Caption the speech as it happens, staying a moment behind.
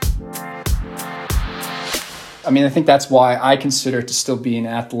I mean, I think that's why I consider it to still be an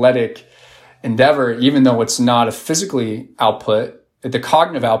athletic endeavor, even though it's not a physically output. The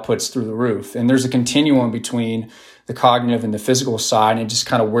cognitive output's through the roof. And there's a continuum between the cognitive and the physical side, and just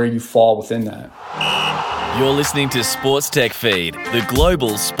kind of where you fall within that. You're listening to Sports Tech Feed, the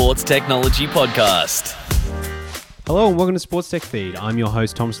global sports technology podcast. Hello and welcome to Sports Tech Feed. I'm your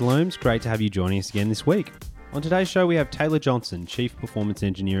host, Thomas Loams. Great to have you joining us again this week. On today's show, we have Taylor Johnson, Chief Performance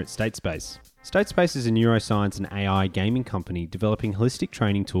Engineer at StateSpace. StateSpace is a neuroscience and AI gaming company developing holistic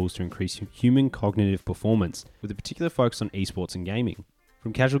training tools to increase human cognitive performance, with a particular focus on esports and gaming,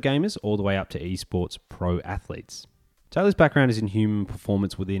 from casual gamers all the way up to esports pro athletes. Taylor's background is in human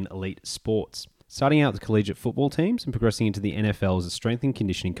performance within elite sports, starting out with collegiate football teams and progressing into the NFL as a strength and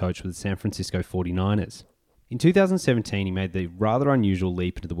conditioning coach with the San Francisco 49ers. In 2017, he made the rather unusual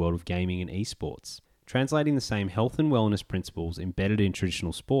leap into the world of gaming and esports, translating the same health and wellness principles embedded in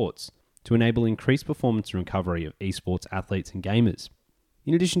traditional sports to enable increased performance and recovery of esports athletes and gamers.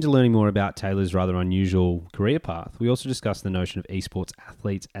 In addition to learning more about Taylor's rather unusual career path, we also discussed the notion of esports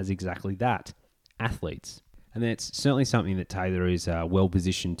athletes as exactly that, athletes. And that's certainly something that Taylor is well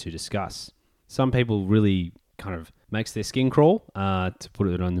positioned to discuss. Some people really kind of makes their skin crawl, to put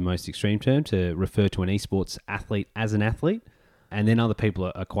it on the most extreme term, to refer to an esports athlete as an athlete. And then other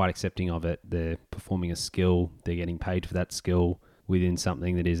people are quite accepting of it. They're performing a skill, they're getting paid for that skill within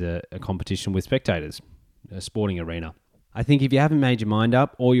something that is a competition with spectators, a sporting arena. I think if you haven't made your mind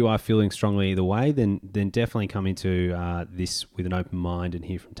up or you are feeling strongly either way, then definitely come into this with an open mind and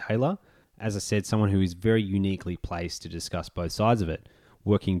hear from Taylor. As I said, someone who is very uniquely placed to discuss both sides of it,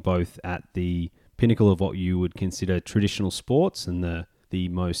 working both at the pinnacle of what you would consider traditional sports and the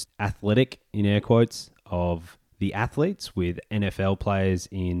most athletic, in air quotes, of the athletes with NFL players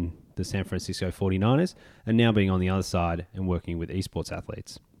in the San Francisco 49ers, and now being on the other side and working with esports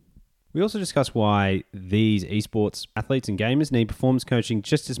athletes. We also discuss why these esports athletes and gamers need performance coaching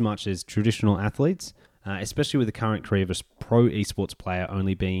just as much as traditional athletes, especially with the current career of a pro esports player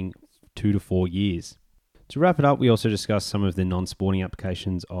only being 2 to 4 years. To wrap it up, we also discuss some of the non-sporting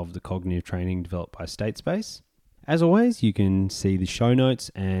applications of the cognitive training developed by StateSpace. As always, you can see the show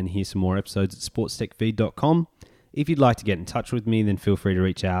notes and hear some more episodes at sportstechfeed.com. If you'd like to get in touch with me, then feel free to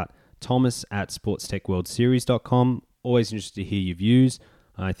reach out. Thomas at sportstechworldseries.com. Always interested to hear your views.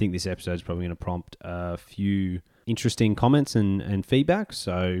 I think this episode is probably going to prompt a few interesting comments and feedback,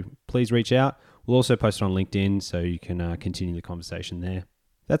 so please reach out. We'll also post it on LinkedIn so you can continue the conversation there.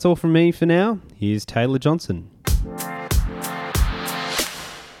 That's all from me for now. Here's Taylor Johnson.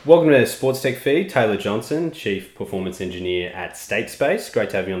 Welcome to Sports Tech Feed. Taylor Johnson, Chief Performance Engineer at StateSpace.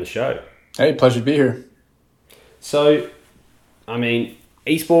 Great to have you on the show. Hey, pleasure to be here. So, I mean,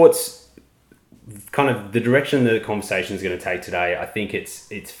 esports, kind of the direction the conversation is going to take today, I think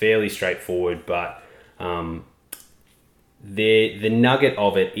it's fairly straightforward, but the nugget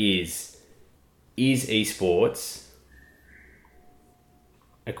of it is esports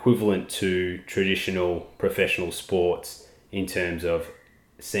equivalent to traditional professional sports in terms of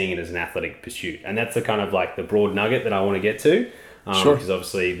seeing it as an athletic pursuit? And that's the kind of like the broad nugget that I want to get to, Sure. Because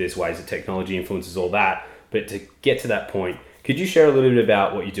obviously there's ways that technology influences all that. But to get to that point, could you share a little bit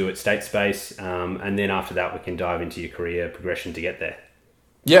about what you do at StateSpace? And then after that, we can dive into your career progression to get there.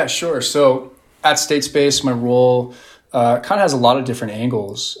 Yeah, sure. So at StateSpace, my role kind of has a lot of different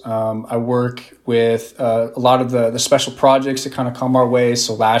angles. I work with a lot of the special projects that kind of come our way.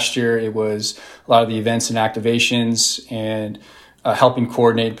 So last year, it was a lot of the events and activations and helping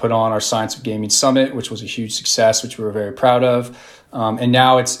coordinate, put on our Science of Gaming Summit, which was a huge success, which we were very proud of. And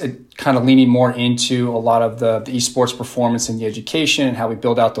now it's kind of leaning more into a lot of the esports performance and the education and how we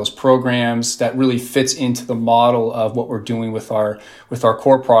build out those programs that really fits into the model of what we're doing with our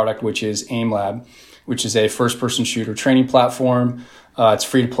core product, which is AimLab, which is a first-person shooter training platform. It's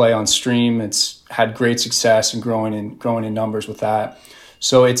free to play on Stream. It's had great success and growing in numbers with that.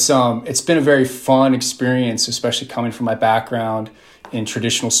 So it's been a very fun experience, especially coming from my background in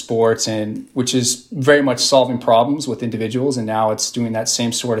traditional sports, and which is very much solving problems with individuals. And now it's doing that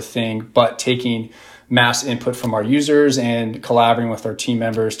same sort of thing, but taking mass input from our users and collaborating with our team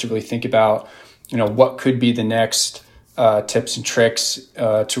members to really think about, what could be the next tips and tricks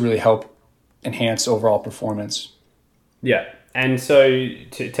to really help enhance overall performance. Yeah. And so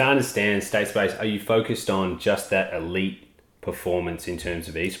to understand StateSpace, are you focused on just that elite performance in terms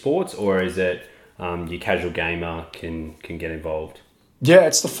of esports, or is it your casual gamer can get involved? Yeah,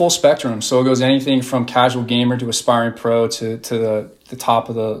 it's the full spectrum. So it goes anything from casual gamer to aspiring pro to the top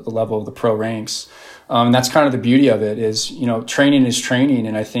of the level of the pro ranks. And that's kind of the beauty of it is, training is training.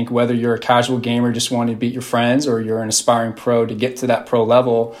 And I think whether you're a casual gamer just wanting to beat your friends, or you're an aspiring pro to get to that pro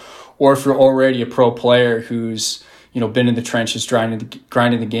level, or if you're already a pro player who's, been in the trenches,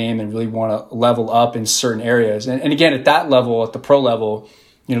 grinding the game and really want to level up in certain areas. And again, at that level, at the pro level,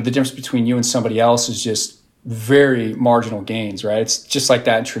 the difference between you and somebody else is just very marginal gains, right? It's just like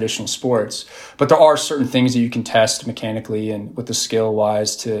that in traditional sports. But there are certain things that you can test mechanically and with the skill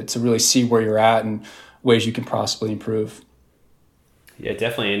wise to really see where you're at and ways you can possibly improve. Yeah,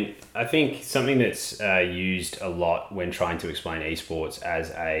 definitely. And I think something that's used a lot when trying to explain esports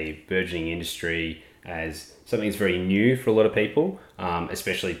as a burgeoning industry, as something that's very new for a lot of people,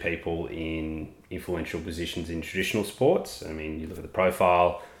 especially people in influential positions in traditional sports. I mean, you look at the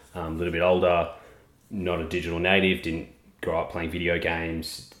profile, a little bit older, not a digital native, didn't grow up playing video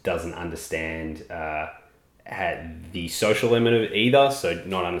games, doesn't understand the social element of it either. So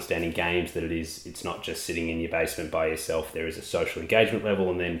not understanding games, that it's not just sitting in your basement by yourself. There is a social engagement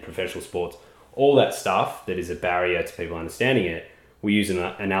level, and then professional sports, all that stuff that is a barrier to people understanding it. We use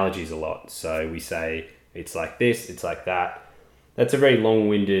analogies a lot. So we say it's like this, it's like that. That's a very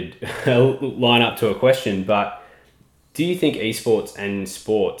long-winded line up to a question, but do you think esports and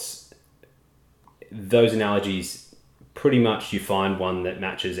sports, those analogies, pretty much you find one that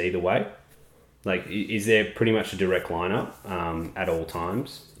matches either way? Like, is there pretty much a direct lineup at all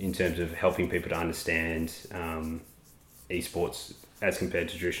times in terms of helping people to understand esports as compared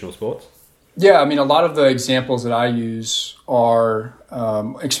to traditional sports? Yeah, I mean, a lot of the examples that I use are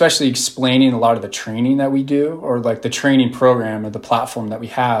especially explaining a lot of the training that we do, or like the training program or the platform that we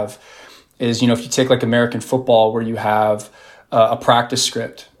have is, if you take like American football, where you have a practice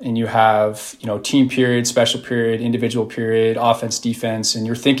script and you have, team period, special period, individual period, offense, defense, and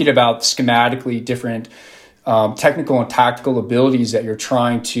you're thinking about schematically different technical and tactical abilities that you're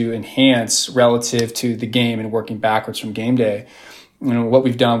trying to enhance relative to the game and working backwards from game day. What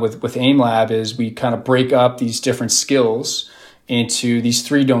we've done with AIM Lab is we kind of break up these different skills into these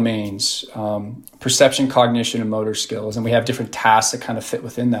 3 domains, perception, cognition, and motor skills. And we have different tasks that kind of fit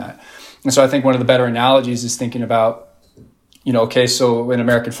within that. And so I think one of the better analogies is thinking about, so in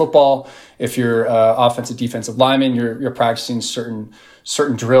American football, if you're offensive, defensive lineman, you're practicing certain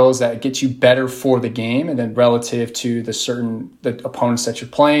drills that get you better for the game, and then relative to the opponents that you're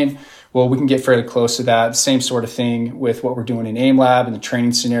playing. Well, we can get fairly close to that. Same sort of thing with what we're doing in AIM Lab and the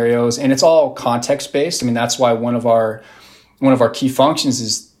training scenarios, and it's all context based. I mean, that's why one of our key functions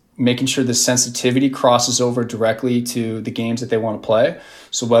is making sure the sensitivity crosses over directly to the games that they want to play.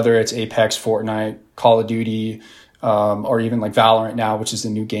 So whether it's Apex, Fortnite, Call of Duty, or even like Valorant now, which is the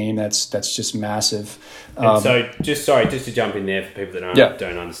new game that's just massive. So just to jump in there for people that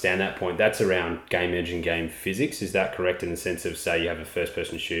don't understand that point, that's around game engine, game physics. Is that correct in the sense of, say you have a first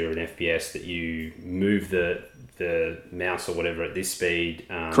person shooter or an FPS, that you move the mouse or whatever at this speed?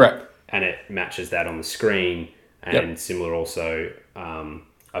 Correct. And it matches that on the screen. And similar also,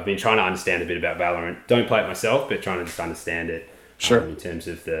 I've been trying to understand a bit about Valorant. Don't play it myself, but trying to just understand it in terms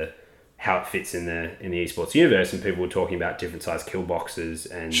of how it fits in the esports universe, and people were talking about different size kill boxes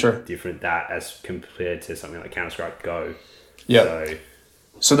and different that as compared to something like Counter-Strike Go. Yeah.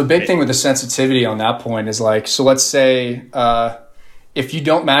 So the big thing with the sensitivity on that point is like, so let's say if you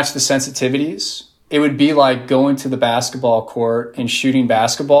don't match the sensitivities, it would be like going to the basketball court and shooting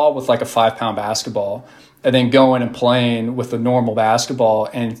basketball with like a 5-pound basketball, and then going and playing with a normal basketball,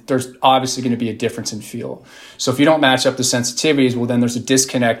 and there's obviously going to be a difference in feel. So if you don't match up the sensitivities, well, then there's a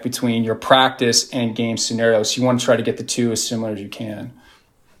disconnect between your practice and game scenarios. So you want to try to get the two as similar as you can.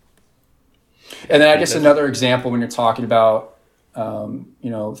 And then I guess another example when you're talking about,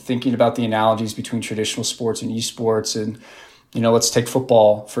 thinking about the analogies between traditional sports and esports, and, let's take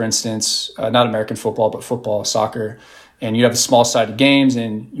football, for instance, not American football, but football, soccer. And you have the small-sided games,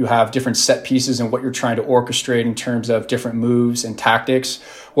 and you have different set pieces and what you're trying to orchestrate in terms of different moves and tactics.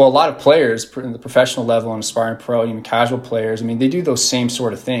 Well, a lot of players in the professional level and aspiring pro, even casual players, I mean, they do those same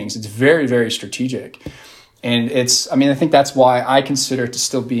sort of things. It's very, very strategic. And I think that's why I consider it to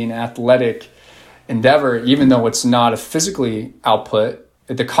still be an athletic endeavor, even though it's not a physically output.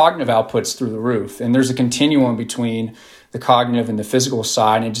 The cognitive output's through the roof. And there's a continuum between the cognitive and the physical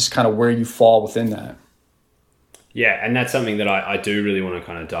side, and just kind of where you fall within that. Yeah, and that's something that I do really want to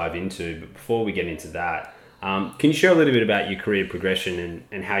kind of dive into. But before we get into that, can you share a little bit about your career progression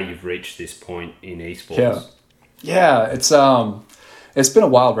and how you've reached this point in esports? Yeah, it's been a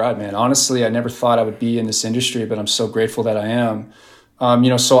wild ride, man. Honestly, I never thought I would be in this industry, but I'm so grateful that I am.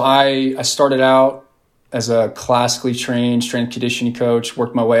 So I started out as a classically trained strength and conditioning coach,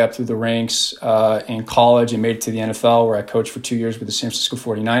 worked my way up through the ranks in college and made it to the NFL, where I coached for 2 years with the San Francisco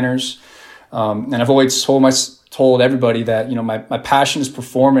 49ers. And I've always told everybody that, my passion is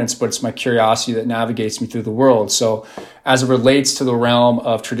performance, but it's my curiosity that navigates me through the world. So as it relates to the realm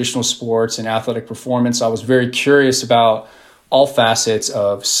of traditional sports and athletic performance, I was very curious about all facets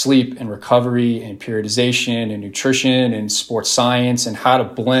of sleep and recovery and periodization and nutrition and sports science and how to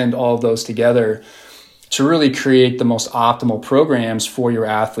blend all of those together to really create the most optimal programs for your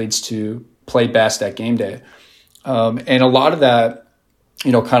athletes to play best at game day. And a lot of that,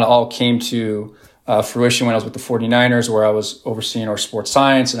 kind of all came to fruition when I was with the 49ers, where I was overseeing our sports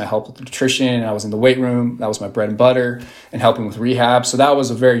science and I helped with the nutrition and I was in the weight room. That was my bread and butter, and helping with rehab. So that was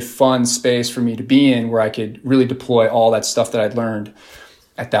a very fun space for me to be in, where I could really deploy all that stuff that I'd learned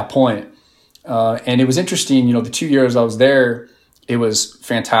at that point. And it was interesting, the 2 years I was there, it was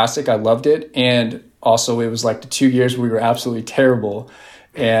fantastic. I loved it. And also it was like the 2 years where we were absolutely terrible,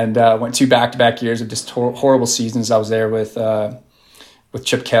 and went 2 back-to-back years of just horrible seasons. I was there with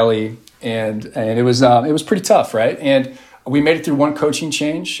Chip Kelly, and it was pretty tough, right? And we made it through one coaching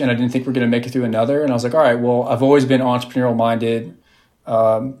change, and I didn't think we were going to make it through another. And I was like, all right, well, I've always been entrepreneurial minded.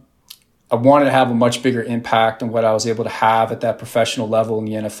 I wanted to have a much bigger impact than what I was able to have at that professional level in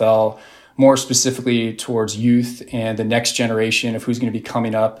the NFL, more specifically towards youth and the next generation of who's going to be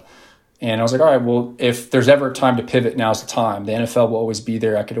coming up. And I was like, all right, well, if there's ever a time to pivot, now's the time. The NFL will always be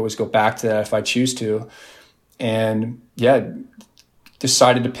there. I could always go back to that if I choose to. And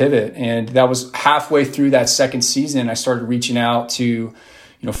decided to pivot. And that was halfway through that second season. I started reaching out to,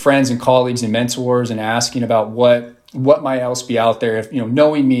 friends and colleagues and mentors and asking about what might else be out there. If,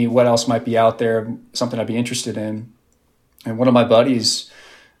 knowing me, what else might be out there, something I'd be interested in. And one of my buddies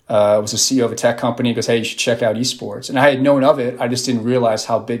was a CEO of a tech company. He goes, hey, you should check out esports. And I had known of it. I just didn't realize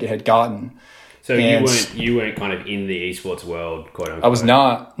how big it had gotten. So you weren't kind of in the esports world, quote unquote. I was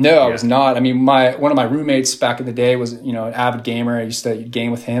not. No, yeah. I was not. I mean, one of my roommates back in the day was, an avid gamer. I used to game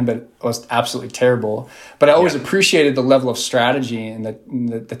with him, but I was absolutely terrible. But I always appreciated the level of strategy and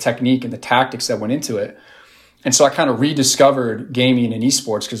the technique and the tactics that went into it. And so I kind of rediscovered gaming and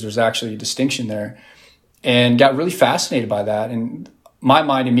esports, because there's actually a distinction there, and got really fascinated by that. And my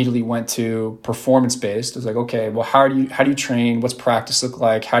mind immediately went to performance-based. It was like, okay, well, how do you train? What's practice look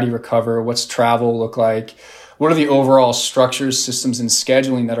like? How do you recover? What's travel look like? What are the overall structures, systems, and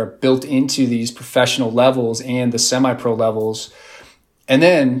scheduling that are built into these professional levels and the semi-pro levels? And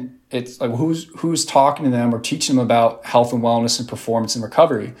then it's like, who's talking to them or teaching them about health and wellness and performance and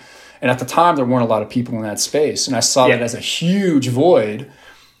recovery? And at the time, there weren't a lot of people in that space. And I saw that as a huge void.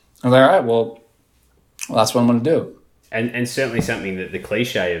 I was like, all right, well, that's what I'm going to do. And certainly something that the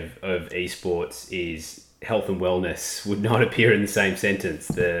cliche of esports is health and wellness would not appear in the same sentence.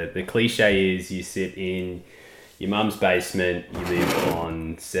 The cliche is you sit in your mum's basement, you live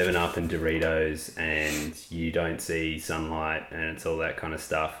on 7-Up and Doritos, and you don't see sunlight, and it's all that kind of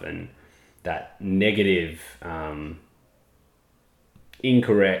stuff. And that negative,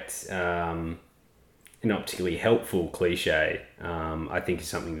 incorrect, not particularly helpful cliche, I think is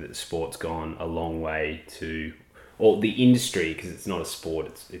something that the sport's gone a long way to. Or the industry, because it's not a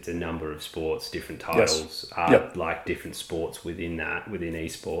sport, it's a number of sports, different titles, like different sports within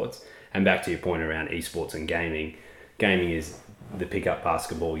esports. And back to your point around esports and gaming is the pickup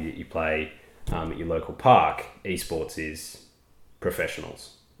basketball you play at your local park. Esports is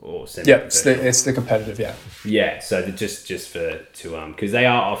professionals or semi-professionals. Yeah, it's the competitive, yeah. Yeah, so just because they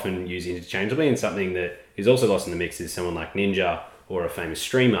are often used interchangeably, and something that is also lost in the mix is someone like Ninja or a famous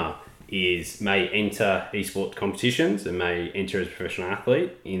streamer may enter esports competitions and may enter as a professional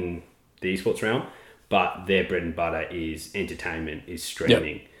athlete in the esports realm, but their bread and butter is entertainment, is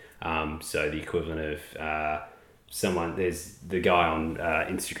streaming. Yep. So the equivalent of there's the guy on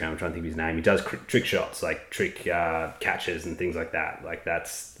Instagram, I'm trying to think of his name, he does trick shots, like trick catches and things like that. Like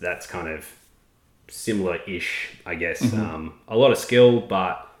that's kind of similar-ish, I guess. Mm-hmm. A lot of skill,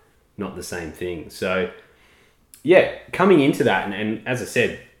 but not the same thing. So yeah, coming into that, and as I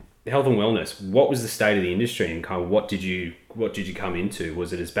said, health and wellness, what was the state of the industry, and kind of what did you come into?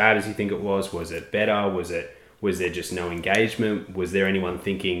 Was it as bad as you think it was? Was it better? Was there just no engagement? Was there anyone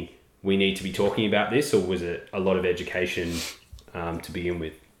thinking we need to be talking about this, or was it a lot of education to begin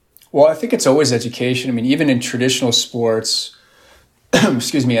with? Well, I think it's always education. I mean, even in traditional sports,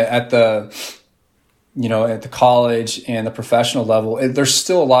 excuse me, at the college and the professional level, there's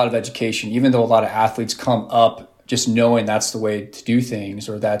still a lot of education, even though a lot of athletes come up just knowing that's the way to do things,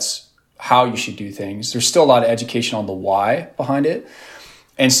 or that's how you should do things. There's still a lot of education on the why behind it.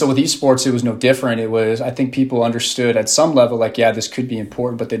 And so with esports, it was no different. I think people understood at some level, like, yeah, this could be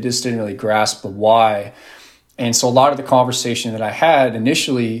important, but they just didn't really grasp the why. And so a lot of the conversation that I had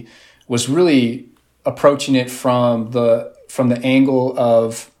initially was really approaching it from the angle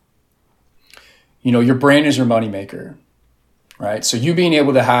of your brain is your moneymaker, right? So you being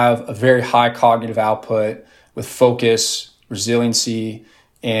able to have a very high cognitive output with focus, resiliency,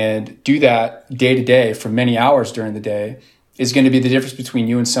 and do that day to day for many hours during the day is going to be the difference between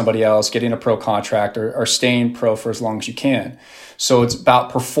you and somebody else getting a pro contract or staying pro for as long as you can. So it's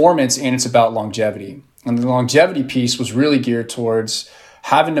about performance and it's about longevity. And the longevity piece was really geared towards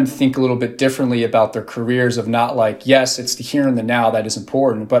having them think a little bit differently about their careers, of not like, yes, it's the here and the now that is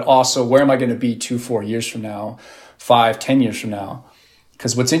important, but also where am I going to be 2-4 years from now, 5-10 years from now?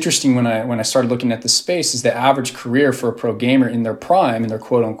 Because what's interesting when I started looking at the space is the average career for a pro gamer in their prime, in their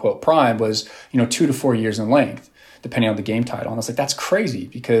quote unquote prime, was 2 to 4 years in length, depending on the game title. And I was like, that's crazy,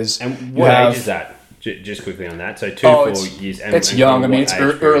 because and what age is that? Just quickly on that. So 2 to 4 years. It's young. I mean, it's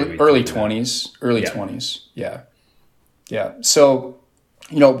early 20s. Early 20s. Yeah. Yeah. So,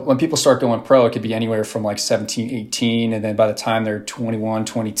 when people start going pro, it could be anywhere from like 17, 18. And then by the time they're 21,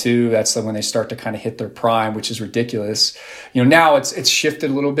 22, that's when they start to kind of hit their prime, which is ridiculous. Now it's shifted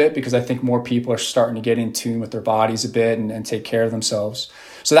a little bit because I think more people are starting to get in tune with their bodies a bit and take care of themselves.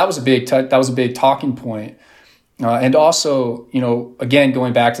 So that was a big talking point. And also, again,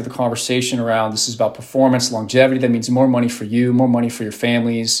 going back to the conversation around this is about performance, longevity. That means more money for you, more money for your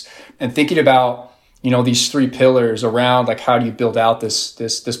families, and thinking about, these 3 pillars around like how do you build out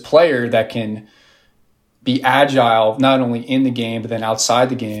this player that can be agile, not only in the game, but then outside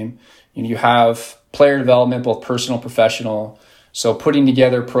the game. You have player development, both personal and professional. So putting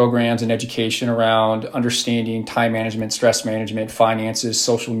together programs and education around understanding time management, stress management, finances,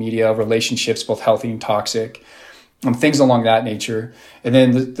 social media, relationships, both healthy and toxic. Things along that nature. And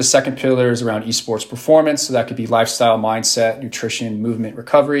then the second pillar is around esports performance. So that could be lifestyle, mindset, nutrition, movement,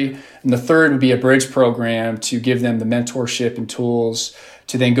 recovery. And the third would be a bridge program to give them the mentorship and tools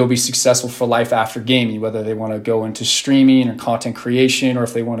to then go be successful for life after gaming, whether they want to go into streaming or content creation, or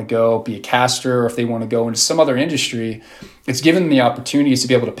if they want to go be a caster, or if they want to go into some other industry. It's given them the opportunities to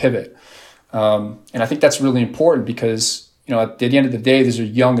be able to pivot. And I think that's really important because, at the end of the day, these are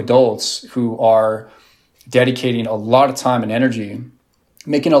young adults who are dedicating a lot of time and energy,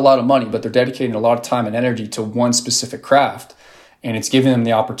 making a lot of money, but they're dedicating a lot of time and energy to one specific craft. And it's giving them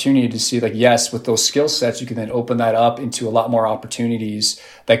the opportunity to see like, yes, with those skill sets, you can then open that up into a lot more opportunities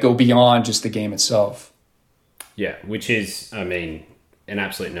that go beyond just the game itself. Yeah, which is, an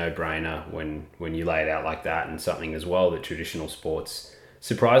absolute no-brainer when you lay it out like that, and something as well that traditional sports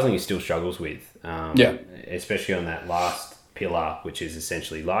surprisingly still struggles with. Especially on that last pillar, which is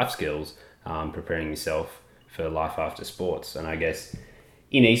essentially life skills. Preparing yourself for life after sports. And I guess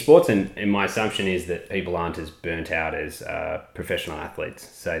in esports, and my assumption is that people aren't as burnt out as professional athletes,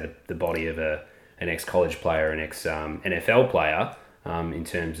 say the body of an ex-college player, an ex-NFL player, in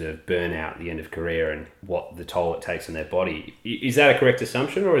terms of burnout at the end of career and what the toll it takes on their body. Is that a correct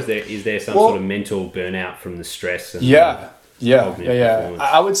assumption, or is there some sort of mental burnout from the stress? And yeah.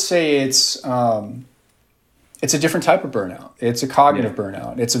 I would say it's a different type of burnout. It's a cognitive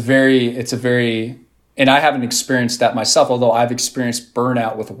burnout. It's a very, and I haven't experienced that myself, although I've experienced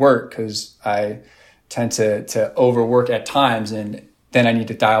burnout with work because I tend to overwork at times, and then I need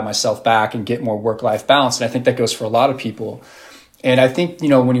to dial myself back and get more work-life balance. And I think that goes for a lot of people. And I think,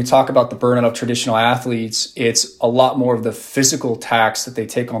 when you talk about the burnout of traditional athletes, it's a lot more of the physical tax that they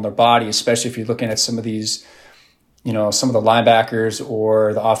take on their body, especially if you're looking at some of these, some of the linebackers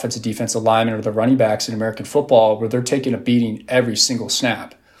or the offensive defensive linemen or the running backs in American football, where they're taking a beating every single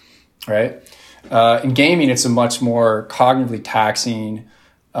snap, right? In gaming, it's a much more cognitively taxing.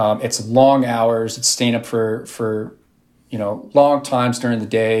 It's long hours. It's staying up for long times during the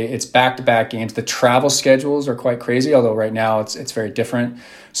day. It's back-to-back games. The travel schedules are quite crazy, although right now it's very different.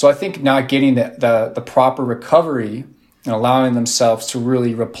 So I think not getting the proper recovery and allowing themselves to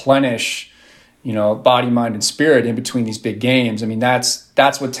really replenish body, mind, and spirit in between these big games.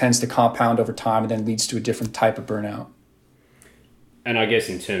 That's what tends to compound over time and then leads to a different type of burnout. And I guess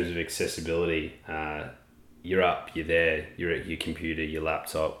in terms of accessibility, you're up, you're there, you're at your computer, your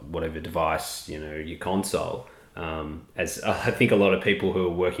laptop, whatever device, your console. As I think a lot of people who are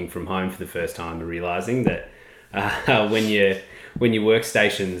working from home for the first time are realizing that when your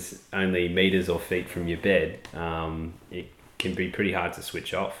workstation's only meters or feet from your bed, it can be pretty hard to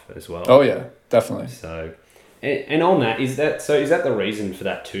switch off as well. Oh yeah, definitely. So, and on that, is that the reason for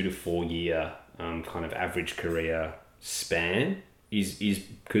that 2 to 4 year kind of average career span is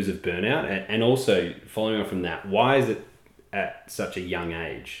because of burnout? And also following on from that, why is it at such a young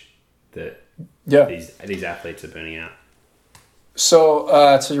age that these athletes are burning out?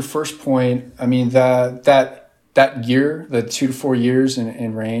 So to your first point, that year, the 2 to 4 years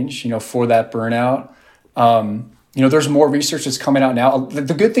in range, for that burnout, there's more research that's coming out now.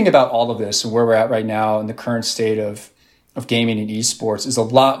 The good thing about all of this and where we're at right now in the current state of gaming and esports is a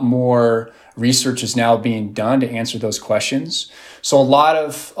lot more research is now being done to answer those questions. So a lot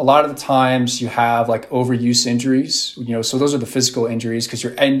of the times you have like overuse injuries, so those are the physical injuries because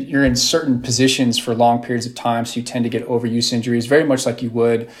you're in certain positions for long periods of time. So you tend to get overuse injuries very much like you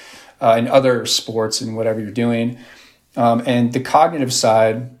would in other sports and whatever you're doing. And the cognitive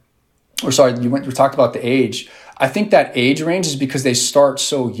side, we talked about the age. I think that age range is because they start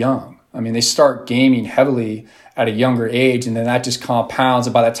so young. I mean, they start gaming heavily at a younger age, and then that just compounds.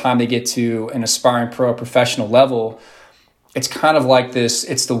 And by the time they get to an aspiring pro professional level, it's kind of like this,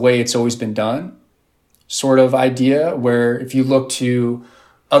 it's the way it's always been done sort of idea, where if you look to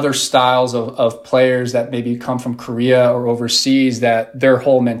other styles of players that maybe come from Korea or overseas, that their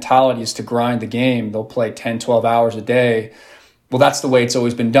whole mentality is to grind the game. They'll play 10, 12 hours a day. Well, that's the way it's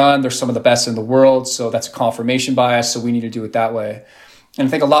always been done. They're some of the best in the world. So that's a confirmation bias. So we need to do it that way. And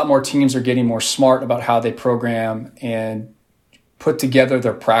I think a lot more teams are getting more smart about how they program and put together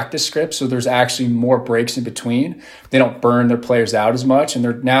their practice scripts. So there's actually more breaks in between. They don't burn their players out as much. And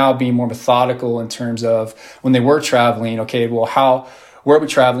they're now being more methodical in terms of when they were traveling, okay, well, where are we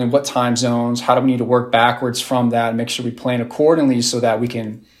traveling? What time zones? How do we need to work backwards from that and make sure we plan accordingly so that we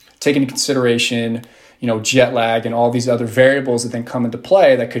can take into consideration, jet lag and all these other variables that then come into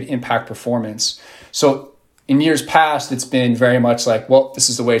play that could impact performance. So in years past, it's been very much like, well, this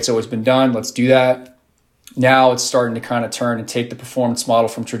is the way it's always been done. Let's do that. Now it's starting to kind of turn and take the performance model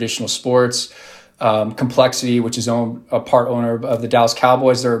from traditional sports. Complexity, which is a part owner of the Dallas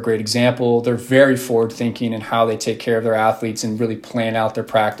Cowboys, they're a great example. They're very forward thinking in how they take care of their athletes and really plan out their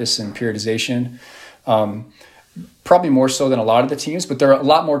practice and periodization. Probably more so than a lot of the teams, but there are a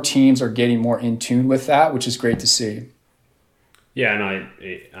lot more teams are getting more in tune with that, which is great to see. Yeah, and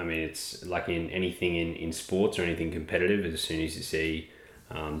I mean, it's like in anything in sports or anything competitive, as soon as you see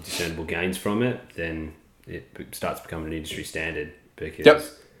discernible gains from it, then it starts becoming an industry standard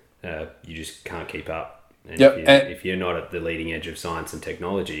because you just can't keep up. And if you're not at the leading edge of science and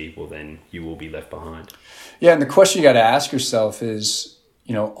technology, well, then you will be left behind. Yeah, and the question you got to ask yourself is,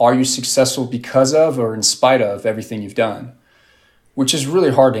 are you successful because of or in spite of everything you've done? Which is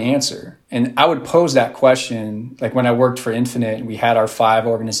really hard to answer. And I would pose that question, like when I worked for Infinite and we had our 5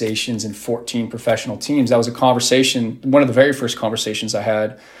 organizations and 14 professional teams, that was a conversation, one of the very first conversations I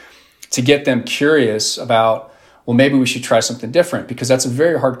had to get them curious about, well, maybe we should try something different, because that's a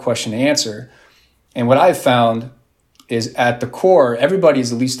very hard question to answer. And what I've found is at the core, everybody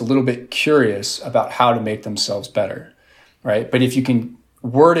is at least a little bit curious about how to make themselves better, right? But if you can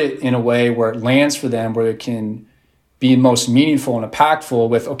word it in a way where it lands for them, where it can be most meaningful and impactful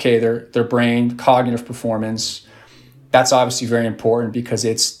with, okay, their brain, cognitive performance, that's obviously very important because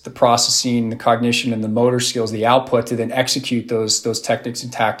it's the processing, the cognition, and the motor skills, the output to then execute those techniques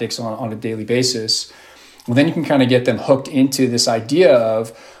and tactics on a daily basis. Well, then you can kind of get them hooked into this idea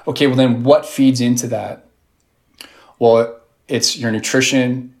of, okay, well then what feeds into that? Well, it's your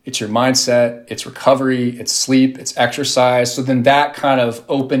nutrition, it's your mindset, it's recovery, it's sleep, it's exercise. So then that kind of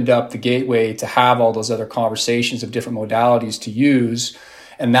opened up the gateway to have all those other conversations of different modalities to use.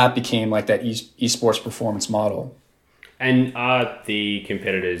 And that became like that esports performance model. And are the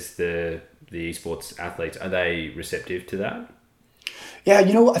competitors, the esports athletes, are they receptive to that? Yeah,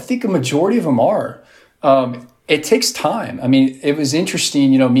 I think a majority of them are. It takes time. I mean, it was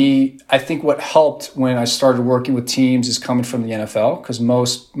interesting, I think what helped when I started working with teams is coming from the NFL, because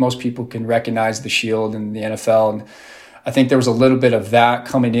most people can recognize the Shield in the NFL. And I think there was a little bit of that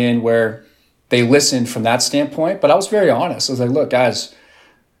coming in where they listened from that standpoint. But I was very honest. I was like, look, guys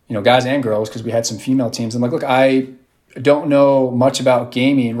and girls, because we had some female teams. I'm like, look, I don't know much about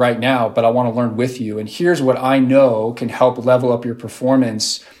gaming right now, but I want to learn with you. And here's what I know can help level up your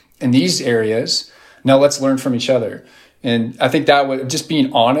performance in these areas. Now let's learn from each other. And I think that was just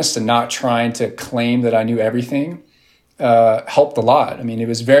being honest and not trying to claim that I knew everything helped a lot. I mean, it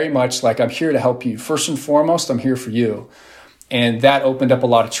was very much like, I'm here to help you. First and foremost, I'm here for you. And that opened up a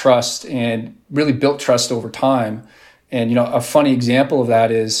lot of trust and really built trust over time. And, a funny example of that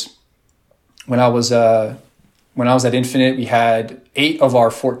is when I was at Infinite, we had 8 of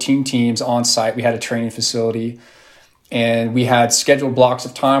our 14 teams on site. We had a training facility. And we had scheduled blocks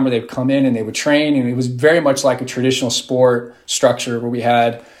of time where they would come in and they would train. And it was very much like a traditional sport structure where we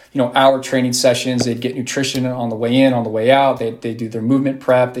had, hour training sessions. They'd get nutrition on the way in, on the way out. They do their movement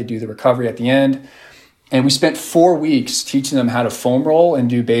prep. They do the recovery at the end. And we spent 4 weeks teaching them how to foam roll and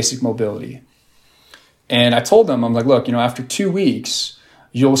do basic mobility. And I told them, I'm like, look, after 2 weeks,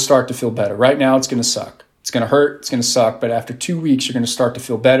 you'll start to feel better. Right now, it's going to suck. It's going to hurt. It's going to suck. But after 2 weeks, you're going to start to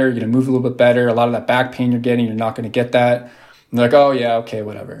feel better. You're going to move a little bit better. A lot of that back pain you're getting, you're not going to get that. And they're like, oh, yeah, okay,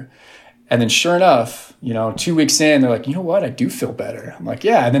 whatever. And then sure enough, 2 weeks in, they're like, you know what? I do feel better. I'm like,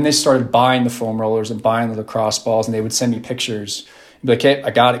 yeah. And then they started buying the foam rollers and buying the lacrosse balls, and they would send me pictures. I'd be like, hey, I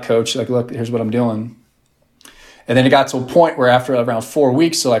got it, coach. Like, look, here's what I'm doing. And then it got to a point where after around 4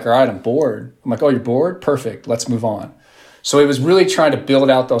 weeks, they're like, all right, I'm bored. I'm like, oh, you're bored? Perfect. Let's move on. So it was really trying to build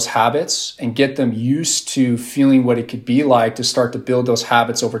out those habits and get them used to feeling what it could be like to start to build those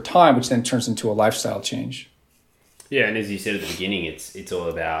habits over time, which then turns into a lifestyle change. Yeah, and as you said at the beginning, it's all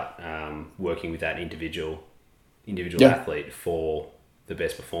about working with that individual athlete for the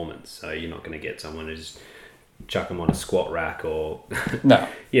best performance. So you're not going to get someone to just chuck them on a squat rack or no,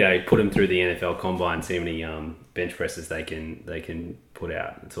 put them through the NFL combine, see how many bench presses they can put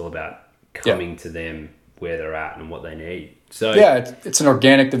out. It's all about coming to them where they're at and what they need. So yeah, it's an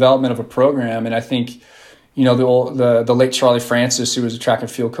organic development of a program. And I think, the late Charlie Francis, who was a track and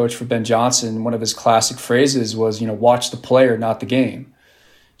field coach for Ben Johnson, one of his classic phrases was, watch the player, not the game.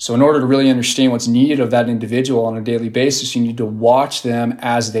 So in order to really understand what's needed of that individual on a daily basis, you need to watch them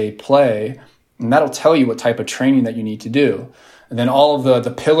as they play, and that'll tell you what type of training that you need to do. And then all of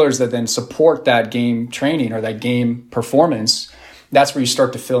the pillars that then support that game training or that game performance, that's where you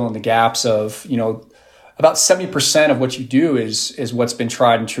start to fill in the gaps of, about 70% of what you do is what's been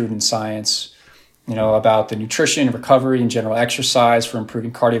tried and true in science, about the nutrition, recovery, and general exercise for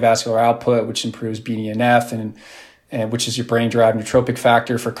improving cardiovascular output, which improves BDNF and which is your brain-derived nootropic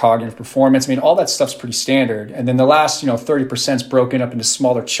factor for cognitive performance. I mean, all that stuff's pretty standard. And then the last, 30% is broken up into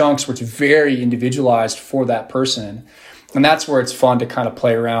smaller chunks where it's very individualized for that person. And that's where it's fun to kind of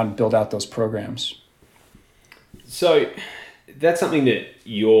play around and build out those programs. So that's something that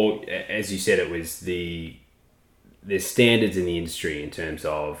as you said, it was there's standards in the industry in terms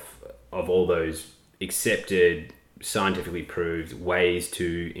of all those accepted, scientifically proved ways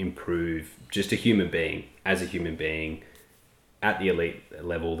to improve just a human being as a human being at the elite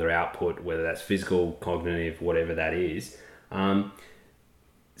level, their output, whether that's physical, cognitive, whatever that is.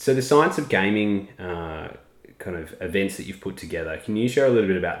 So the Science of Gaming kind of events that you've put together, can you share a little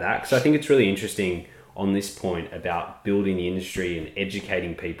bit about that? Because I think it's really interesting on this point about building the industry and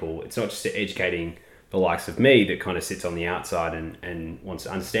educating people. It's not just educating the likes of me that kind of sits on the outside and wants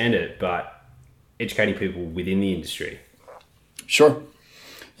to understand it, but educating people within the industry. Sure.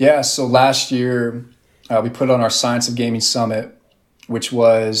 Yeah, so last year we put on our Science of Gaming Summit, which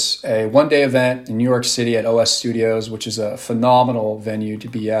was a one-day event in New York City at OS Studios, which is a phenomenal venue to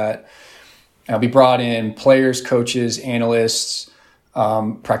be at. We brought in players, coaches, analysts,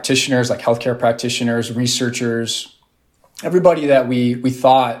 practitioners like healthcare practitioners, researchers, everybody that we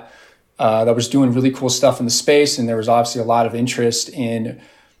thought that was doing really cool stuff in the space. And there was obviously a lot of interest in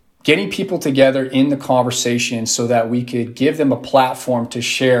getting people together in the conversation so that we could give them a platform to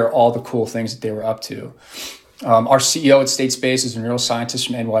share all the cool things that they were up to. Our CEO at StateSpace is a neuroscientist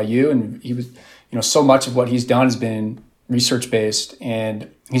from NYU, and he was, so much of what he's done has been research-based, and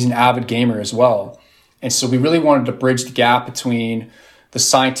he's an avid gamer as well. And so we really wanted to bridge the gap between the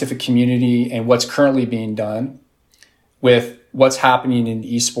scientific community and what's currently being done with what's happening in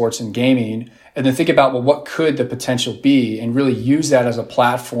esports and gaming, and then think about, well, what could the potential be, and really use that as a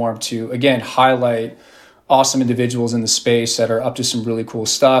platform to, again, highlight awesome individuals in the space that are up to some really cool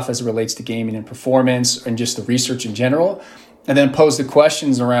stuff as it relates to gaming and performance and just the research in general, and then pose the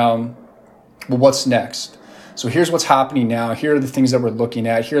questions around, well, what's next? So here's what's happening now. Here are the things that we're looking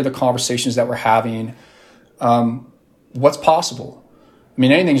at. Here are the conversations that we're having. What's possible? I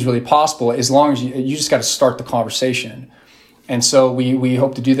mean, anything's really possible as long as you just got to start the conversation. And so we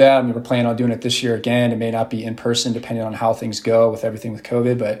hope to do that. I mean, we're planning on doing it this year again. It may not be in person depending on how things go with everything with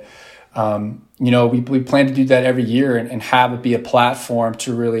COVID, but we plan to do that every year and have it be a platform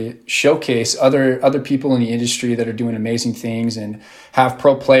to really showcase other people in the industry that are doing amazing things, and have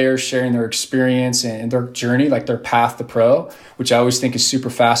pro players sharing their experience and their journey, like their path to pro, which I always think is super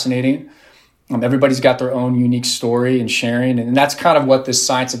fascinating. Everybody's got their own unique story and sharing. And that's kind of what this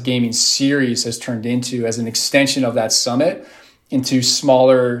Science of Gaming series has turned into, as an extension of that summit, into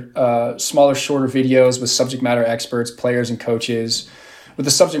smaller, shorter videos with subject matter experts, players and coaches. With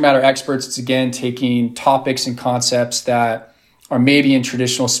the subject matter experts, it's again taking topics and concepts that are maybe in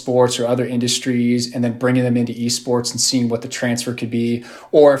traditional sports or other industries, and then bringing them into esports and seeing what the transfer could be.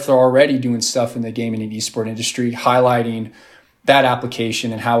 Or if they're already doing stuff in the gaming and esport industry, highlighting that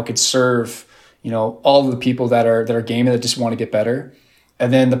application and how it could serve all of the people that are gaming that just want to get better.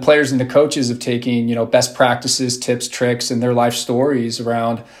 And then the players and the coaches have taken, best practices, tips, tricks, and their life stories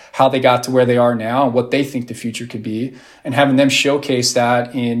around how they got to where they are now and what they think the future could be, and having them showcase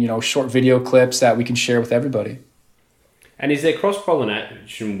that in, short video clips that we can share with everybody. And is there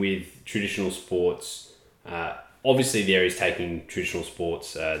cross-pollination with traditional sports? Obviously, there is taking traditional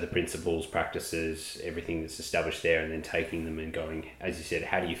sports, the principles, practices, everything that's established there, and then taking them and going, as you said,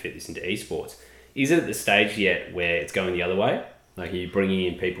 how do you fit this into esports? Is it at the stage yet where it's going the other way? Like, are you bringing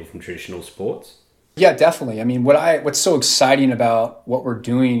in people from traditional sports? Yeah, definitely. I mean, what's so exciting about what we're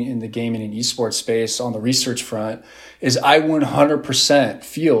doing in the gaming and esports space on the research front is I 100%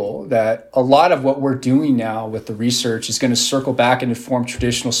 feel that a lot of what we're doing now with the research is going to circle back and inform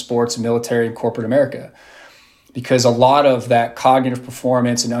traditional sports, military, and corporate America. Because a lot of that cognitive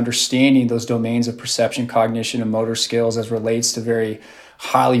performance and understanding those domains of perception, cognition, and motor skills as relates to very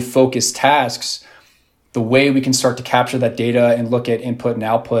highly focused tasks, the way we can start to capture that data and look at input and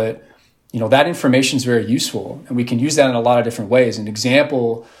output, that information is very useful. And we can use that in a lot of different ways. An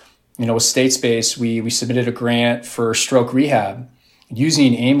example, with StateSpace, we submitted a grant for stroke rehab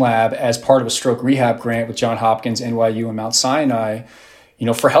using AIMLab as part of a stroke rehab grant with Johns Hopkins, NYU, and Mount Sinai,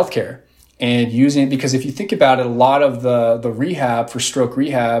 for healthcare. And using, because if you think about it, a lot of the rehab for stroke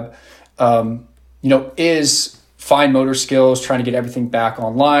rehab, is fine motor skills, trying to get everything back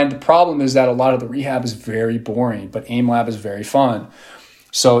online. The problem is that a lot of the rehab is very boring, but AIMLab is very fun.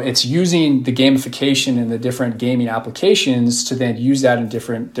 So it's using the gamification and the different gaming applications to then use that in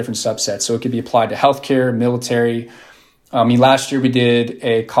different subsets. So it could be applied to healthcare, military. Last year we did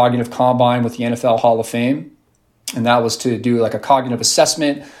a cognitive combine with the NFL Hall of Fame, and that was to do like a cognitive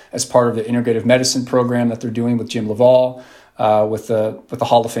assessment as part of the integrative medicine program that they're doing with Jim LaValle with the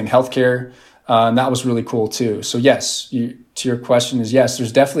Hall of Fame Healthcare. And that was really cool too. So yes, to your question is yes,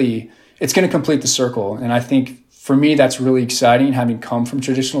 there's definitely, it's going to complete the circle. And I think for me, that's really exciting, having come from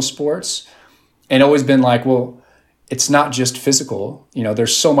traditional sports and always been like, well, it's not just physical,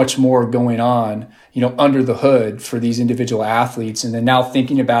 there's so much more going on, under the hood for these individual athletes. And then now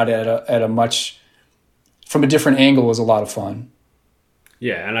thinking about it at a much, from a different angle is a lot of fun.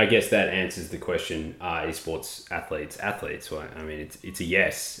 Yeah, and I guess that answers the question, are esports athletes? Well, I mean, it's a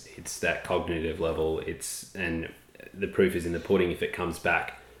yes. It's that cognitive level. And the proof is in the pudding if it comes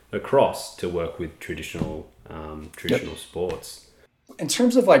back across to work with traditional sports. In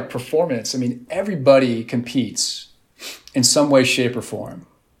terms of like performance, I mean, everybody competes in some way, shape, or form.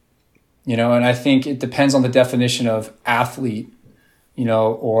 And I think it depends on the definition of athlete,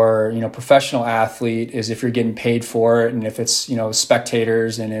 or professional athlete is if you're getting paid for it, and if it's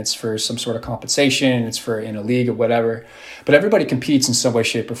spectators and it's for some sort of compensation and it's for in a league or whatever. But everybody competes in some way,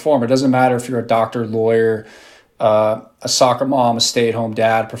 shape, or form. It doesn't matter if you're a doctor, lawyer, a soccer mom, a stay-at-home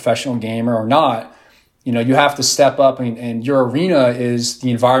dad, professional gamer or not. You have to step up, and your arena is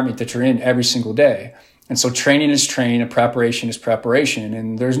the environment that you're in every single day. And so training is training and preparation is preparation.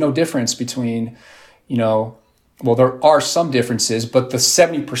 And there's no difference between, well, there are some differences, but the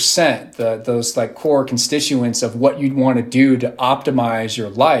 70%, those like core constituents of what you'd want to do to optimize your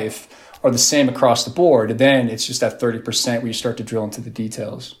life are the same across the board. And then it's just that 30% where you start to drill into the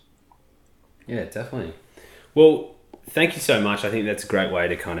details. Yeah, definitely. Well, thank you so much. I think that's a great way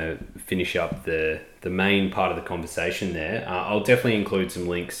to kind of finish up the main part of the conversation there. I'll definitely include some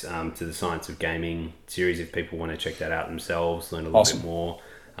links to the Science of Gaming series if people want to check that out themselves, learn a little bit more.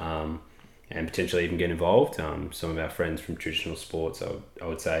 And potentially even get involved. Some of our friends from traditional sports, I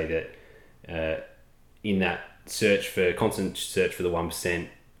would say that in that constant search for the 1%,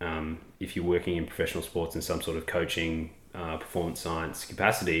 if you're working in professional sports in some sort of coaching, performance science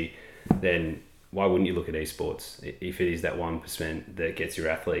capacity, then why wouldn't you look at esports? If it is that 1% that gets your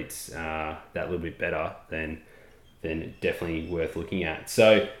athletes that little bit better, then definitely worth looking at.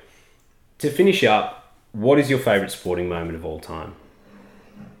 So to finish up, what is your favorite sporting moment of all time?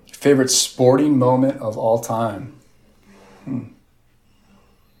 Favorite sporting moment of all time?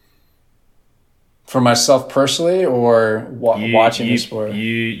 For myself personally, or watching the sport?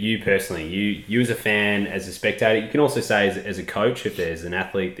 You personally. You as a fan, as a spectator. You can also say as a coach, if there's an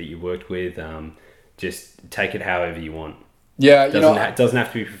athlete that you worked with, just take it however you want. Yeah, it doesn't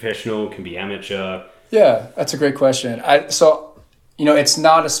have to be professional. It can be amateur. Yeah, that's a great question. It's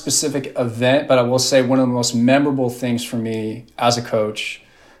not a specific event, but I will say one of the most memorable things for me as a coach,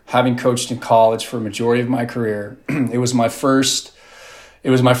 having coached in college for a majority of my career, it was my first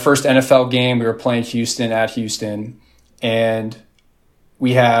NFL game. We were playing at Houston, and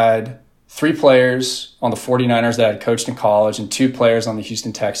we had 3 players on the 49ers that I had coached in college and 2 players on the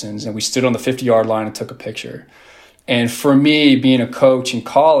Houston Texans, and we stood on the 50-yard line and took a picture. And for me, being a coach in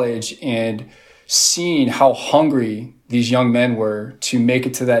college and seeing how hungry these young men were to make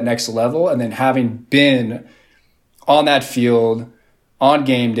it to that next level, and then having been on that field on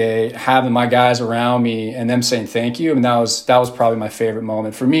game day, having my guys around me and them saying thank you. I mean, that was probably my favorite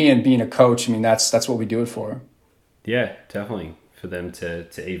moment for me. And being a coach, I mean, that's what we do it for. Yeah, definitely. For them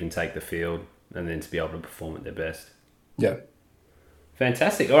to even take the field and then to be able to perform at their best. Yeah.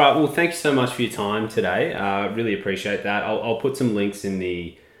 Fantastic. All right. Well, thank you so much for your time today. Really appreciate that. I'll put some links in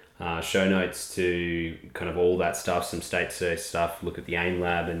the show notes to kind of all that stuff, some state search stuff, look at the AIM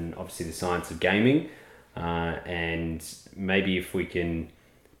Lab and obviously the science of gaming. And maybe if we can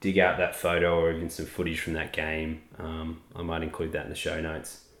dig out that photo or even some footage from that game, I might include that in the show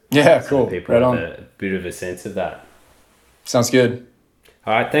notes. Yeah, cool. So people have a bit of a sense of that. Sounds good.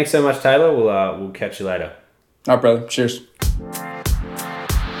 All right. Thanks so much, Taylor. We'll catch you later. All right, brother. Cheers.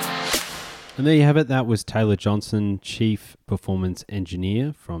 And there you have it. That was Taylor Johnson, Chief Performance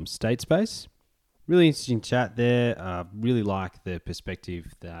Engineer from Statespace. Really interesting chat there. Really like the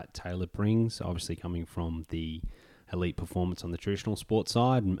perspective that Taylor brings, obviously coming from the elite performance on the traditional sports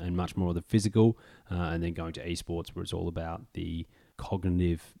side and much more of the physical, and then going to esports where it's all about the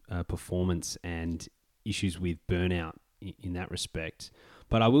cognitive performance and issues with burnout in that respect.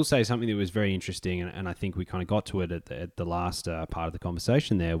 But I will say something that was very interesting, and I think we kind of got to it at the last part of the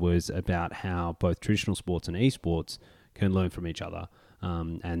conversation there, was about how both traditional sports and esports can learn from each other.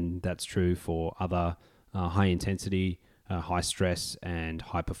 And that's true for other high-intensity, high-stress, and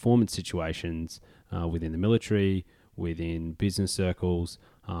high-performance situations within the military, within business circles,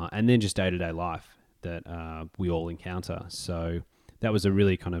 and then just day-to-day life that we all encounter. So that was a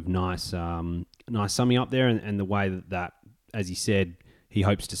really kind of nice summing up there, and the way that, as he said, he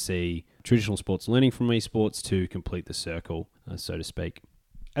hopes to see traditional sports learning from esports to complete the circle, so to speak.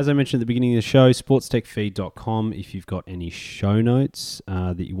 As I mentioned at the beginning of the show, sportstechfeed.com if you've got any show notes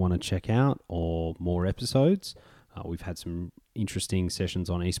that you want to check out or more episodes. We've had some interesting sessions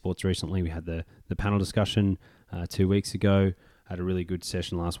on esports recently. We had the panel discussion 2 weeks ago. Had a really good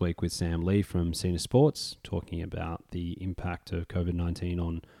session last week with Sam Lee from Cena Sports, talking about the impact of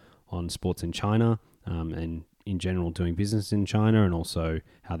COVID-19 on sports in China and in general doing business in China, and also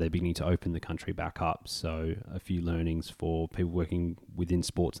how they're beginning to open the country back up. So a few learnings for people working within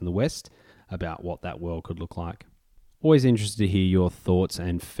sports in the West about what that world could look like. Always interested to hear your thoughts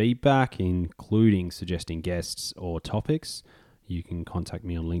and feedback, including suggesting guests or topics. You can contact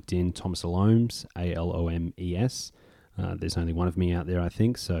me on LinkedIn, Thomas Alomes, Alomes. There's only one of me out there, I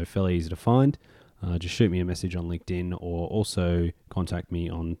think, so fairly easy to find. Just shoot me a message on LinkedIn, or also contact me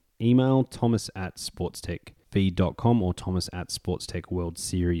on email, thomas@sportstechfeed.com or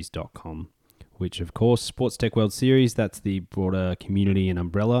thomas@sportstechworldseries.com, which, of course, Sports Tech World Series, that's the broader community and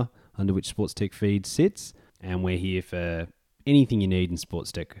umbrella under which Sports Tech Feed sits, and we're here for anything you need in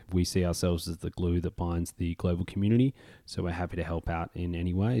sports tech. We see ourselves as the glue that binds the global community, so we're happy to help out in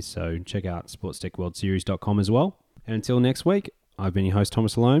any way. So check out sportstechworldseries.com as well. And until next week, I've been your host,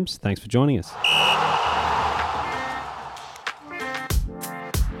 Thomas Alomes. Thanks for joining us.